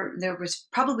reality, there was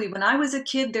probably, when I was a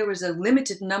kid, there was a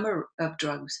limited number of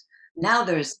drugs. Now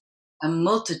there's a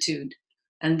multitude,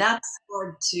 and that's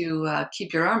hard to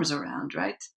keep your arms around,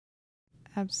 right?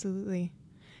 Absolutely.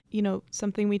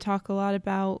 Something we talk a lot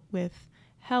about with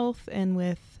health and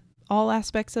with all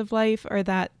aspects of life, or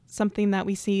that something that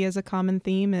we see as a common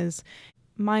theme is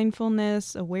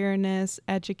mindfulness, awareness,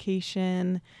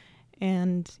 education,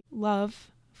 and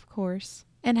love, of course.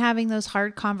 And having those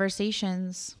hard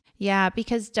conversations. Yeah,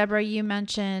 because Deborah, you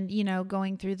mentioned,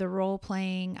 going through the role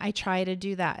playing. I try to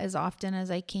do that as often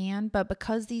as I can, but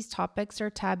because these topics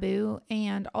are taboo,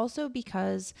 and also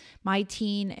because my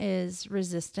teen is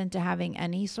resistant to having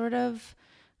any sort of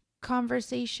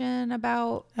conversation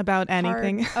about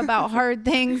anything, about hard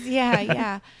things.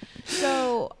 Yeah.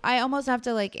 So I almost have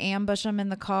to like ambush them in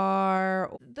the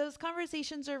car. Those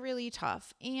conversations are really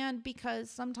tough. And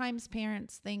because sometimes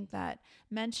parents think that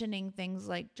mentioning things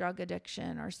like drug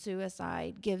addiction or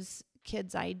suicide gives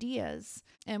kids ideas.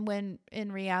 And when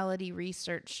in reality,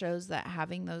 research shows that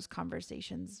having those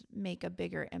conversations make a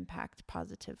bigger impact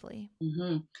positively.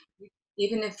 Hmm.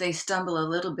 Even if they stumble a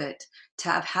little bit, to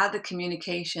have had the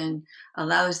communication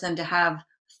allows them to have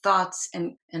thoughts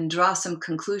and draw some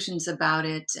conclusions about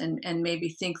it, and maybe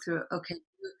think through, okay,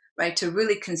 right, to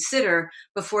really consider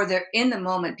before they're in the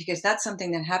moment, because that's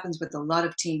something that happens with a lot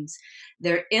of teens.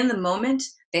 They're in the moment,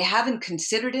 they haven't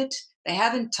considered it, they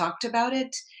haven't talked about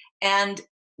it, and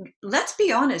let's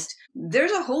be honest,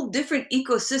 there's a whole different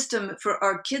ecosystem for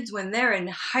our kids when they're in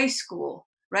high school,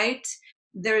 right?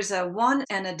 There's a want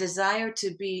and a desire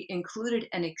to be included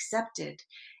and accepted,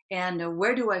 and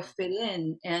where do I fit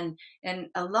in, and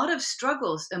a lot of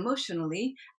struggles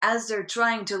emotionally as they're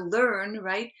trying to learn,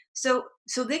 right? So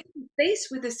they can face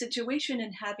with a situation,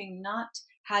 and having not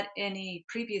had any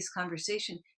previous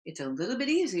conversation, it's a little bit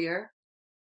easier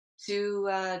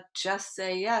to just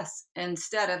say yes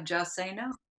instead of just say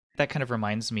no. That kind of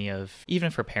reminds me of, even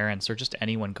for parents or just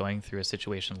anyone going through a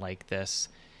situation like this,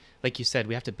 like you said,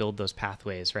 we have to build those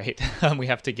pathways, right? We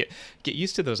have to get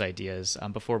used to those ideas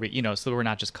before we, so we're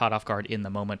not just caught off guard in the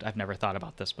moment. I've never thought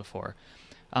about this before.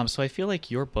 So I feel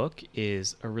like your book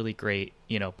is a really great,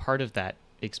 part of that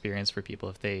experience for people.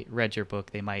 If they read your book,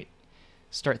 they might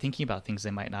start thinking about things they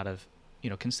might not have,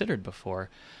 considered before.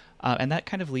 And that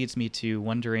kind of leads me to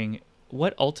wondering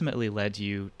what ultimately led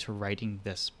you to writing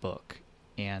this book.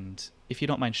 And if you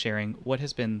don't mind sharing, what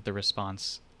has been the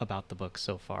response about the book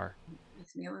so far?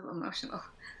 Makes me a little emotional.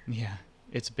 Yeah,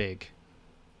 it's big.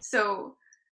 So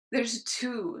there's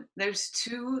two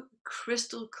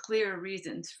crystal clear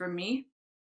reasons for me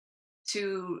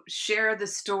to share the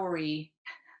story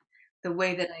the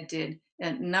way that I did.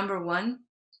 And number one,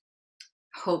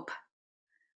 hope.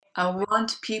 I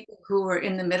want people who are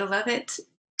in the middle of it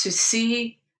to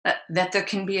see that there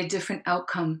can be a different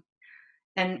outcome,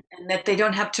 and that they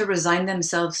don't have to resign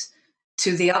themselves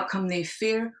to the outcome they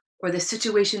fear or the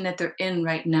situation that they're in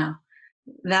right now.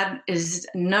 That is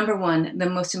number one, the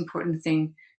most important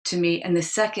thing to me. And the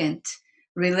second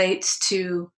relates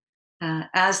to,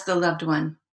 as the loved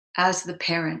one, as the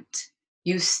parent,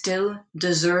 you still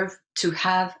deserve to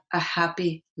have a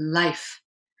happy life.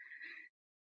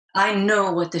 I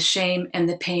know what the shame and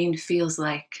the pain feels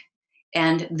like.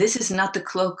 And this is not the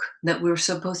cloak that we're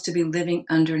supposed to be living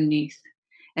underneath.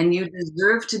 And you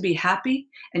deserve to be happy,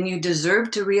 and you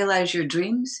deserve to realize your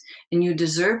dreams, and you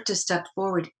deserve to step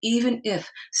forward, even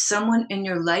if someone in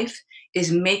your life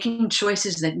is making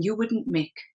choices that you wouldn't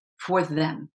make for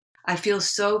them. I feel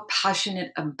so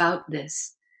passionate about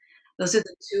this. Those are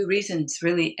the two reasons,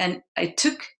 really. And I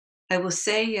will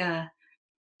say,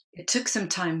 it took some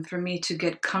time for me to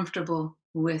get comfortable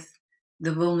with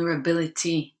the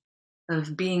vulnerability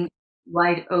of being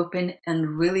wide open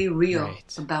and really real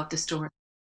Right. about the story.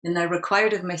 And I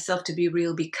required of myself to be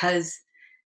real, because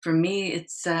for me,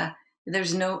 it's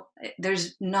there's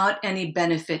not any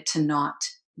benefit to not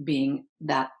being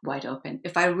that wide open.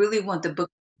 If I really want the book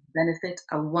to benefit,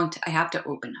 I have to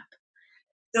open up.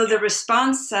 So the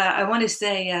response, I want to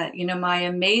say, my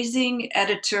amazing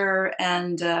editor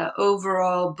and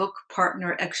overall book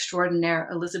partner extraordinaire,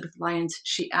 Elizabeth Lyons,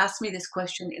 she asked me this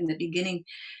question in the beginning.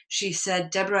 She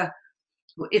said, Deborah,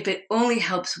 if it only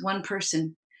helps one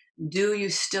person, do you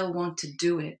still want to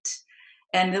do it?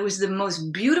 And it was the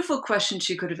most beautiful question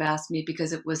she could have asked me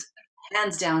because it was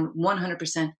hands down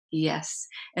 100% yes.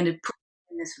 And it put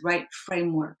me in this right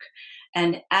framework.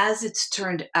 And as it's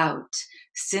turned out,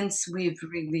 since we've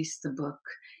released the book,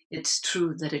 it's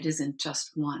true that it isn't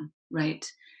just one, right?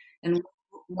 And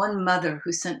one mother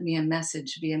who sent me a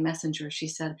message via messenger, she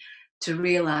said, to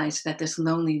realize that this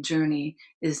lonely journey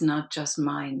is not just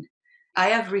mine. I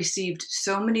have received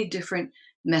so many different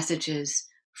messages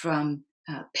from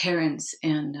parents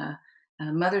and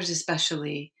mothers,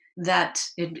 especially, that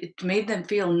it made them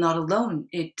feel not alone.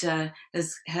 It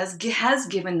has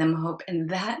given them hope, and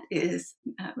that is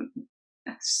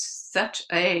such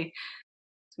a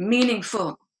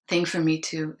meaningful thing for me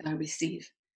to receive.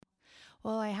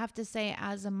 Well, I have to say,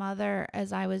 as a mother,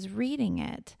 as I was reading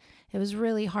it, it was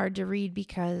really hard to read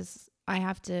because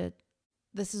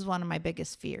this is one of my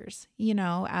biggest fears,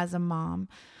 as a mom.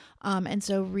 And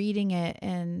so reading it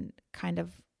and kind of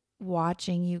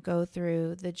watching you go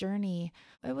through the journey,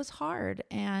 it was hard.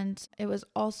 And it was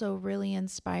also really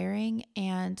inspiring.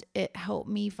 And it helped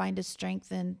me find a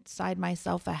strength inside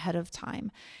myself ahead of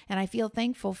time. And I feel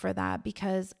thankful for that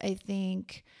because I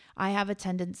think I have a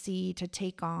tendency to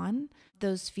take on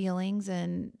those feelings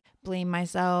and blame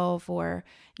myself, or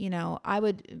I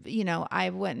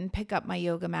wouldn't pick up my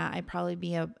yoga mat. I'd probably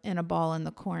be in a ball in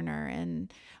the corner,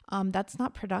 and that's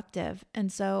not productive.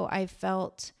 And so I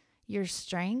felt your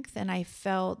strength, and I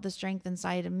felt the strength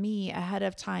inside of me ahead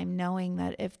of time, knowing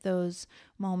that if those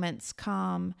moments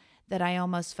come, that I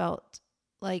almost felt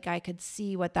like I could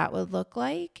see what that would look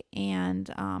like. And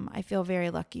I feel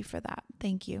very lucky for that.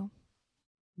 Thank you.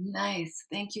 Nice.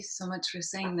 Thank you so much for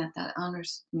saying that. That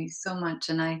honors me so much.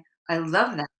 And I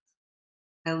love that.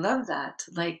 I love that.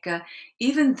 Like,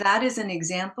 even that is an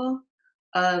example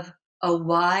of a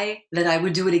why that I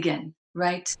would do it again,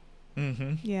 right?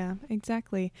 Mm-hmm. Yeah,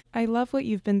 exactly. I love what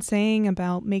you've been saying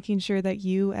about making sure that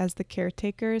you, as the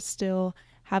caretaker, still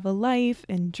have a life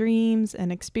and dreams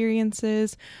and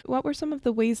experiences. What were some of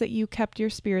the ways that you kept your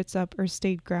spirits up or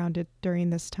stayed grounded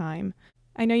during this time?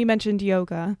 I know you mentioned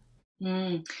yoga.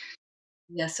 Mm.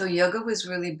 Yeah, so yoga was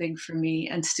really big for me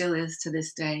and still is to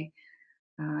this day.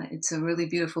 It's a really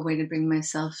beautiful way to bring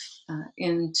myself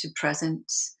into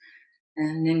presence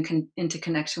and into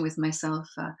connection with myself.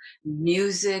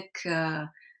 Music,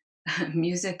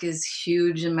 music is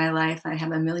huge in my life. I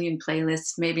have a million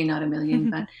playlists, maybe not a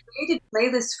million, but created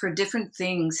playlists for different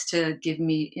things to give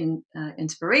me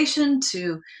inspiration.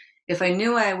 To, if I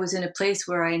knew I was in a place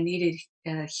where I needed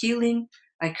healing,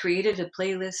 I created a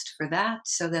playlist for that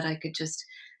so that I could just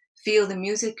feel the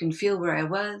music and feel where I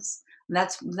was.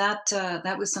 That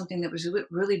was something that was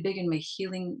really big in my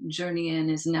healing journey and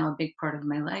is now a big part of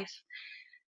my life.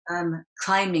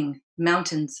 Climbing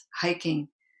mountains, hiking,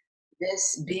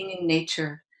 this being in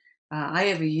nature. I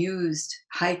have used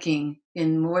hiking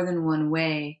in more than one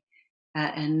way,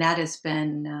 and that has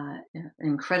been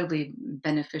incredibly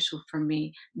beneficial for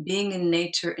me. Being in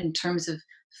nature in terms of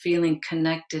feeling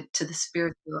connected to the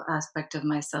spiritual aspect of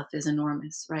myself is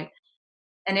enormous, right?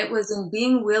 And it was in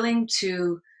being willing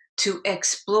to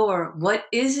explore what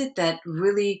is it that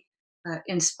really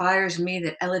inspires me,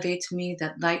 that elevates me,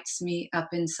 that lights me up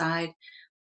inside.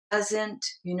 Doesn't,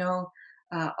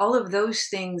 all of those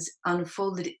things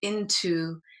unfolded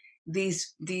into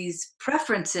these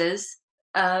preferences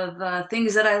of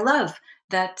things that I love,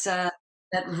 that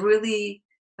really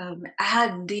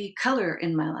add the color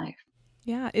in my life.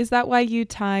 Yeah, is that why you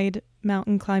tied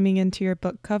mountain climbing into your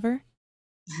book cover?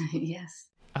 Yes.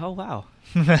 Oh, wow.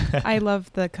 I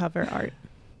love the cover art.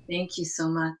 Thank you so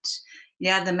much.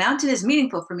 Yeah, the mountain is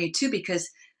meaningful for me too because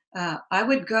I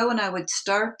would go and I would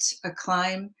start a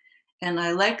climb, and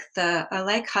I like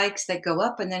hikes that go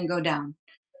up and then go down.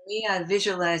 For me, I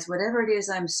visualize whatever it is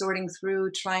I'm sorting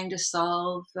through, trying to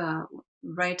solve.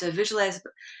 Right, I visualize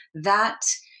that,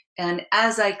 and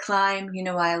as I climb,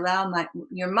 I allow my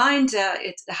your mind.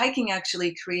 It's hiking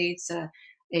actually creates a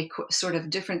sort of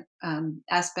different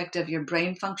aspect of your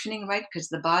brain functioning, right? Because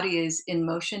the body is in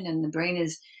motion and the brain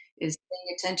is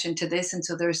paying attention to this, and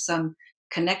so there's some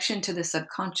connection to the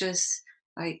subconscious,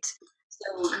 right?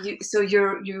 So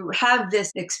you have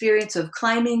this experience of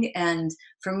climbing, and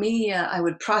for me, I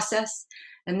would process,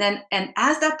 and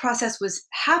as that process was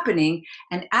happening,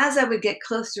 and as I would get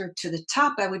closer to the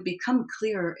top, I would become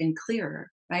clearer and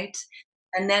clearer, right?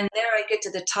 And then there I get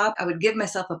to the top, I would give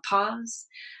myself a pause.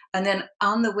 And then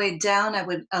on the way down, I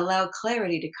would allow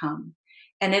clarity to come.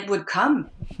 And it would come.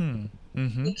 Mm-hmm.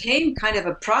 It became kind of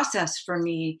a process for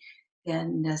me,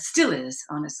 and still is,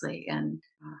 honestly. And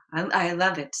I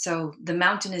love it. So the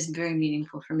mountain is very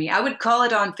meaningful for me. I would call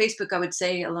it on Facebook, I would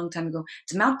say a long time ago,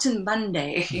 it's Mountain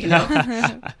Monday, you know?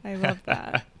 I love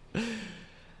that.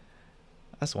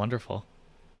 That's wonderful.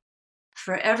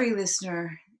 For every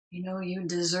listener, you know, you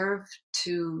deserve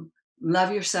to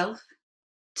love yourself,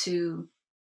 to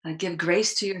give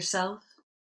grace to yourself.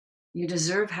 You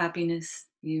deserve happiness.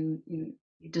 You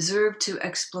deserve to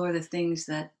explore the things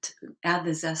that add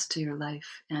the zest to your life.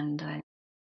 And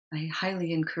I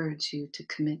highly encourage you to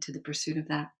commit to the pursuit of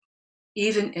that,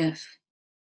 even if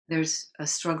there's a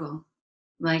struggle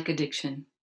like addiction,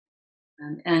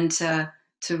 and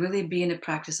to really be in a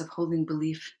practice of holding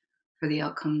belief for the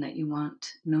outcome that you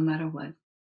want, no matter what.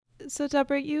 So,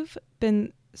 Deborah, you've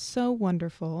been so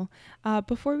wonderful.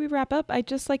 Before we wrap up, I'd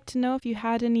just like to know if you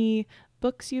had any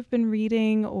books you've been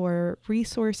reading or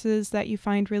resources that you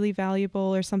find really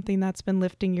valuable or something that's been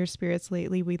lifting your spirits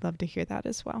lately. We'd love to hear that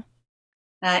as well.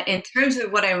 In terms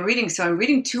of what I'm reading, so I'm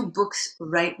reading 2 books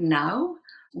right now.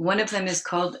 One of them is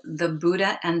called The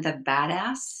Buddha and the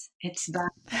Badass. It's by,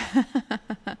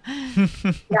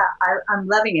 I'm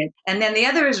loving it. And then the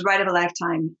other is Ride of a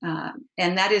Lifetime,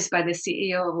 and that is by the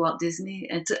CEO of Walt Disney.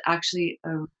 It's actually a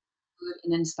good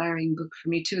and inspiring book for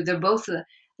me too. They're both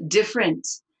different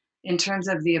in terms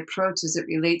of the approach as it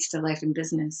relates to life and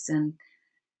business, and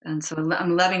so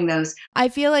I'm loving those. I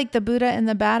feel like The Buddha and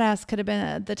the Badass could have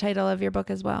been the title of your book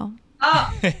as well.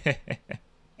 Oh,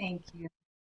 thank you.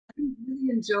 I really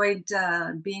enjoyed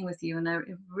being with you, and I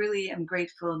really am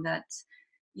grateful that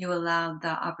you allowed the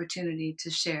opportunity to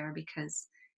share, because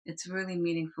it's really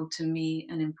meaningful to me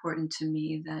and important to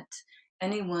me that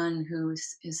anyone who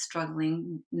is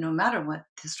struggling, no matter what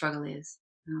the struggle is,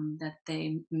 that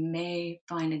they may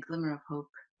find a glimmer of hope.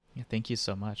 Yeah, thank you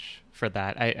so much for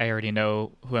that. I already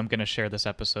know who I'm going to share this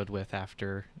episode with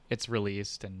after it's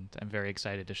released, and I'm very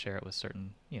excited to share it with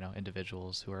certain,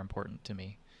 individuals who are important to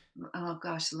me. Oh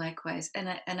gosh, likewise. And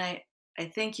I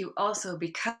thank you also,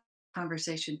 because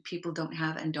conversation people don't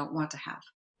have and don't want to have.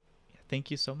 Yeah,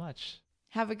 thank you so much.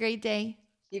 Have a great day.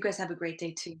 You guys have a great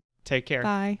day too. Take care.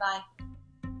 Bye. Bye.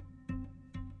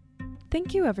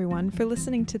 Thank you, everyone, for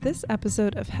listening to this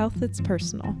episode of Health That's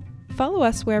Personal. Follow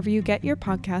us wherever you get your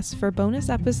podcasts for bonus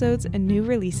episodes and new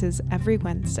releases every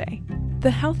Wednesday.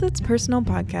 The Health That's Personal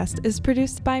podcast is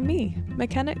produced by me,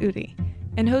 McKenna Udi,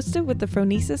 and hosted with the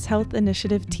Phronesis Health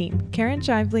Initiative team, Karen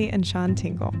Shively and Sean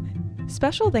Tingle.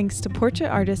 Special thanks to portrait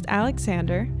artist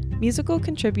Alexander, musical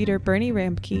contributor Bernie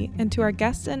Ramke, and to our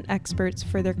guests and experts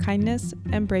for their kindness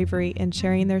and bravery in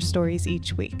sharing their stories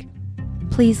each week.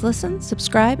 Please listen,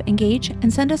 subscribe, engage,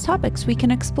 and send us topics we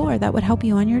can explore that would help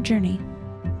you on your journey.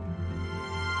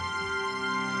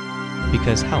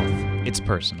 Because health, it's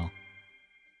personal.